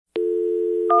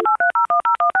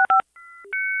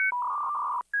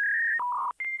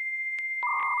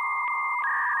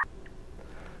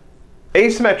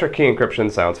Asymmetric key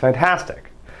encryption sounds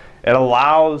fantastic. It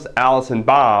allows Alice and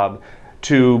Bob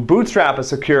to bootstrap a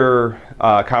secure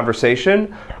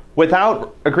conversation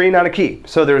without agreeing on a key.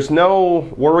 So there's no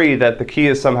worry that the key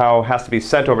is somehow has to be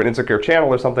sent over an insecure channel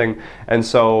or something, and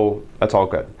so that's all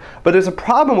good. But there's a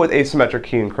problem with asymmetric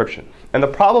key encryption. And the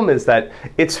problem is that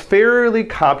it's fairly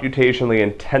computationally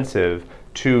intensive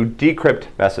to decrypt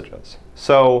messages.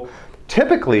 So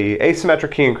typically,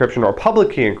 asymmetric key encryption or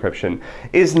public key encryption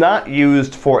is not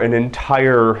used for an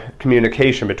entire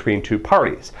communication between two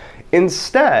parties.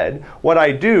 Instead, what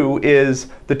I do is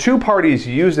the two parties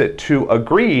use it to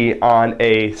agree on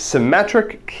a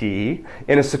symmetric key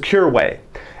in a secure way.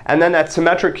 And then that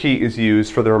symmetric key is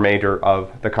used for the remainder of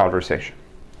the conversation.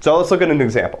 So let's look at an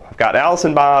example. I've got Alice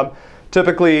and Bob,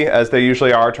 typically, as they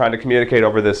usually are, trying to communicate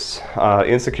over this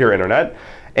insecure internet.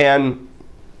 And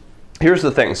here's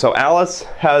the thing. So Alice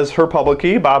has her public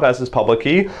key, Bob has his public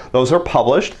key. Those are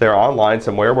published. They're online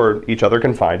somewhere where each other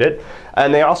can find it.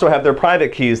 And they also have their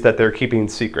private keys that they're keeping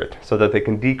secret so that they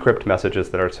can decrypt messages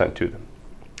that are sent to them.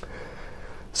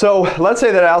 So let's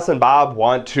say that Alice and Bob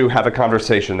want to have a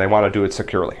conversation. They want to do it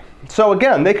securely. So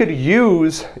again, they could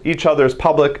use each other's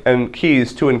public and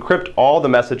keys to encrypt all the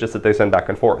messages that they send back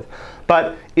and forth.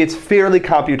 But it's fairly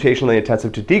computationally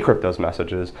intensive to decrypt those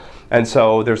messages. And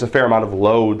so there's a fair amount of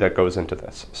load that goes into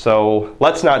this. So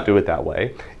let's not do it that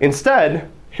way. Instead,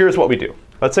 here's what we do.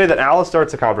 Let's say that Alice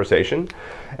starts a conversation,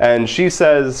 and she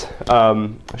says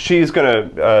she's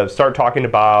going to start talking to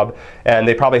Bob, and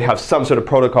they probably have some sort of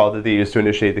protocol that they use to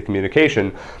initiate the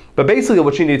communication. But basically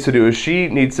what she needs to do is she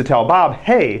needs to tell Bob,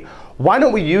 hey, why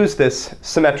don't we use this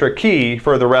symmetric key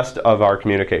for the rest of our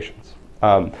communications?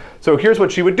 So here's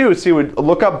what she would do. She would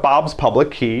look up Bob's public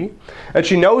key, and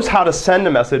she knows how to send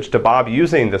a message to Bob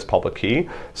using this public key.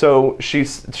 So she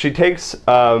takes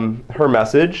her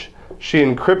message, she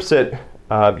encrypts it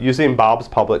using Bob's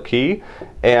public key,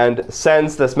 and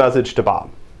sends this message to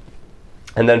Bob.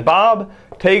 And then Bob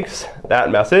takes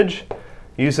that message,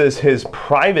 uses his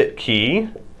private key,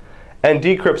 and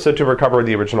decrypts it to recover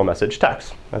the original message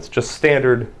text. That's just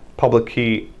standard public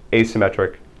key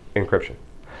asymmetric encryption.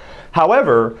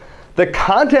 However, the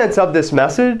contents of this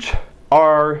message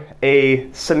are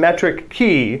a symmetric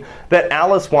key that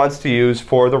Alice wants to use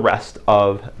for the rest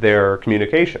of their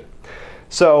communication.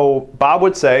 So Bob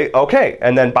would say, OK,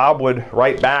 and then Bob would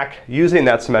write back using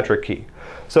that symmetric key.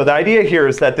 So the idea here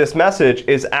is that this message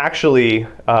is actually,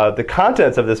 the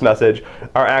contents of this message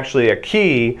are actually a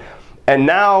key. And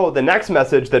now the next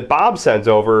message that Bob sends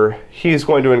over, he's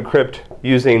going to encrypt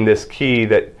using this key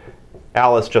that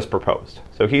Alice just proposed.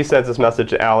 So he sends this message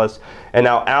to Alice, and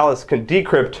now Alice can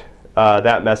decrypt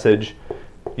that message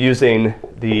using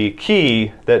the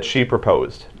key that she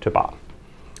proposed to Bob.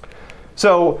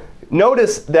 So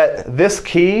notice that this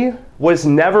key was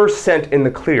never sent in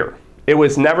the clear. It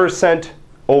was never sent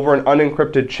over an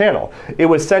unencrypted channel. It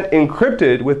was sent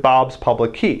encrypted with Bob's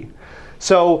public key.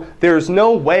 So there's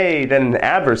no way that an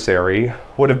adversary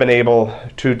would have been able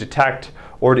to detect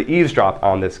or to eavesdrop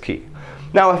on this key.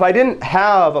 Now, if I didn't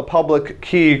have a public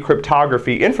key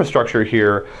cryptography infrastructure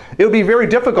here, it would be very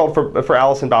difficult for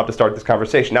Alice and Bob to start this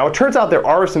conversation. Now, it turns out there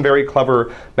are some very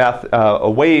clever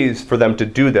ways for them to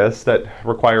do this that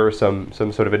require some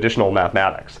sort of additional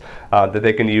mathematics that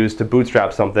they can use to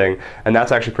bootstrap something, and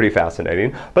that's actually pretty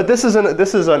fascinating. But this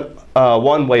is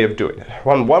one way of doing it.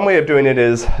 One way of doing it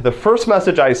is the first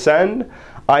message I send,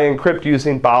 I encrypt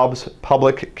using Bob's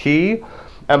public key.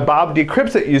 And Bob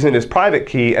decrypts it using his private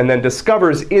key and then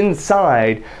discovers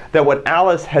inside that what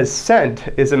Alice has sent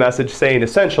is a message saying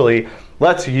essentially,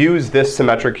 let's use this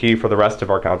symmetric key for the rest of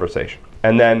our conversation.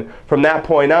 And then from that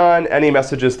point on, any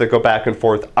messages that go back and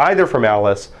forth either from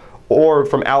Alice or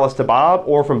from Alice to Bob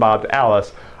or from Bob to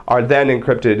Alice are then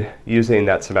encrypted using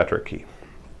that symmetric key.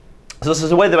 So this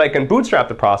is a way that I can bootstrap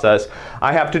the process.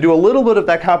 I have to do a little bit of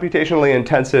that computationally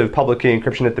intensive public key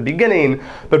encryption at the beginning,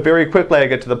 but very quickly I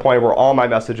get to the point where all my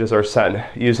messages are sent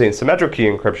using symmetric key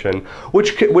encryption,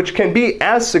 which can be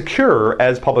as secure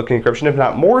as public key encryption, if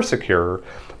not more secure,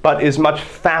 but is much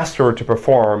faster to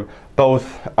perform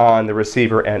both on the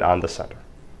receiver and on the sender.